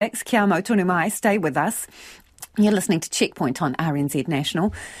Kia mau tonu mai, stay with us. You're listening to Checkpoint on RNZ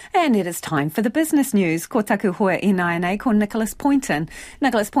National, and it is time for the business news. Ko taku hoa I nai ko Nicholas Poynton.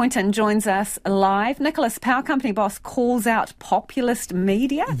 Nicholas Poynton joins us live. Nicholas, power company boss calls out populist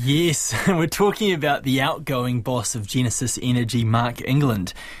media. Yes, we're talking about the outgoing boss of Genesis Energy, Mark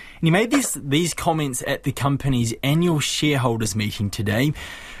England. And he made these comments at the company's annual shareholders meeting today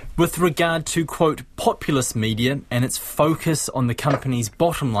with regard to, quote, populist media and its focus on the company's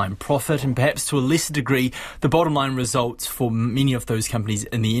bottom line profit and perhaps to a lesser degree the bottom line results for many of those companies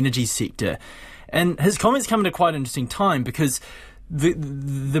in the energy sector. And his comments come at a quite interesting time because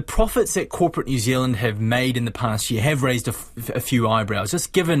the profits that corporate New Zealand have made in the past year have raised a few eyebrows,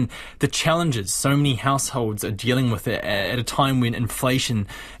 just given the challenges so many households are dealing with at a time when inflation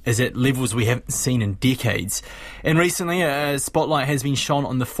is at levels we haven't seen in decades. And recently, a spotlight has been shone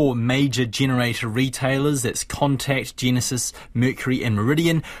on the four major generator retailers, that's Contact, Genesis, Mercury and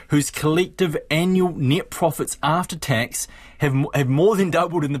Meridian, whose collective annual net profits after tax have more than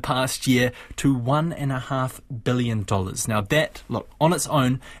doubled in the past year to $1.5 billion. Now that, look, on its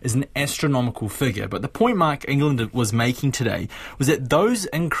own is an astronomical figure, but the point Mark England was making today was that those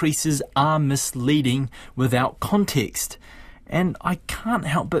increases are misleading without context. And I can't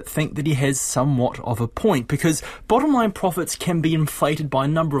help but think that he has somewhat of a point, because bottom line profits can be inflated by a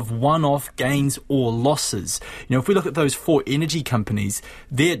number of one-off gains or losses. You know, if we look at those four energy companies,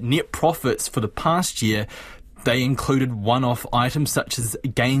 their net profits for the past year, they included one-off items such as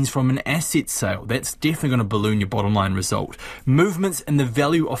gains from an asset sale. That's definitely going to balloon your bottom line result. Movements in the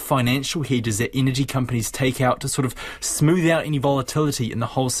value of financial hedges that energy companies take out to sort of smooth out any volatility in the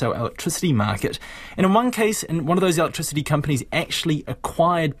wholesale electricity market. And in one case, one of those electricity companies actually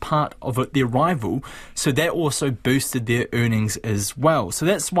acquired part of their rival, so that also boosted their earnings as well. So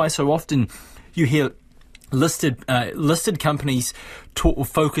that's why so often you hear listed companies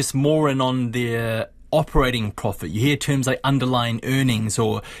focus more in on their operating profit. You hear terms like underlying earnings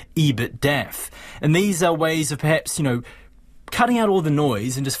or EBITDAF. And these are ways of perhaps, cutting out all the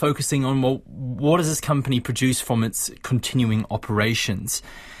noise and just focusing on, well, what does this company produce from its continuing operations?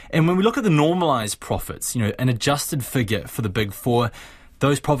 And when we look at the normalised profits, an adjusted figure for the Big Four,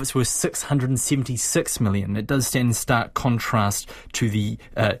 those profits were $676 million. It does stand in stark contrast to the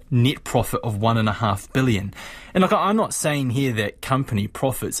net profit of $1.5 billion. And look, I'm not saying here that company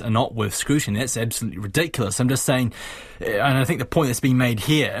profits are not worth scrutiny. That's absolutely ridiculous. I'm just saying, and I think the point that's being made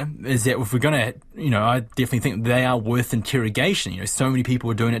here is that if we're going to, I definitely think they are worth interrogation. So many people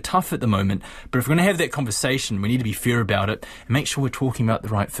are doing it tough at the moment. But if we're going to have that conversation, we need to be fair about it and make sure we're talking about the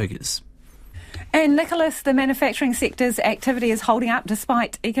right figures. And Nicholas, the manufacturing sector's activity is holding up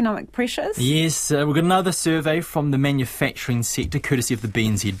despite economic pressures? Yes, we've got another survey from the manufacturing sector, courtesy of the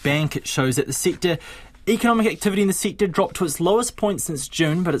BNZ Bank. It shows that economic activity in the sector dropped to its lowest point since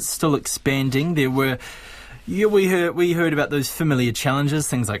June, but it's still expanding. We heard about those familiar challenges,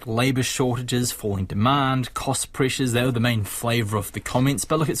 things like labour shortages, falling demand, cost pressures. They were the main flavour of the comments.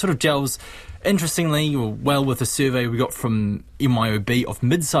 But look, it sort of gels, interestingly, well with a survey we got from MYOB of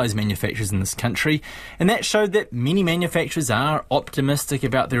mid-sized manufacturers in this country. And that showed that many manufacturers are optimistic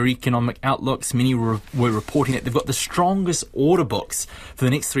about their economic outlooks. Many were reporting that they've got the strongest order books for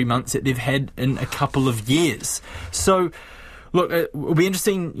the next 3 months that they've had in a couple of years. So, look, it'll be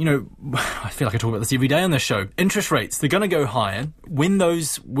interesting, I feel like I talk about this every day on this show. Interest rates, they're going to go higher. When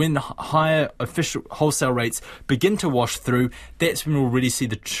higher official wholesale rates begin to wash through, that's when we'll really see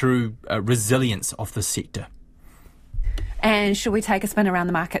the true resilience of the sector. And should we take a spin around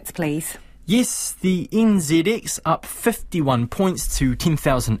the markets, please? Yes, the NZX up 51 points to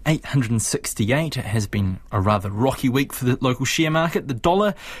 10,868. It has been a rather rocky week for the local share market. The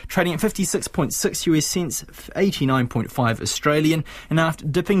dollar trading at 56.6 US cents, 89.5 Australian. And after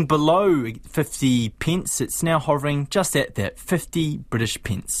dipping below 50 pence, it's now hovering just at that 50 British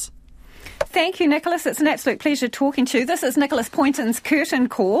pence. Thank you, Nicholas. It's an absolute pleasure talking to you. This is Nicholas Poynton's Curtain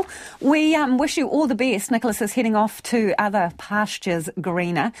Call. We wish you all the best. Nicholas is heading off to other pastures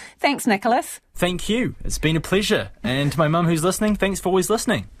greener. Thanks, Nicholas. Thank you. It's been a pleasure. And to my mum who's listening, thanks for always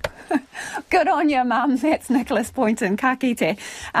listening. Good on you, Mum. That's Nicholas Poynton. Ka kite.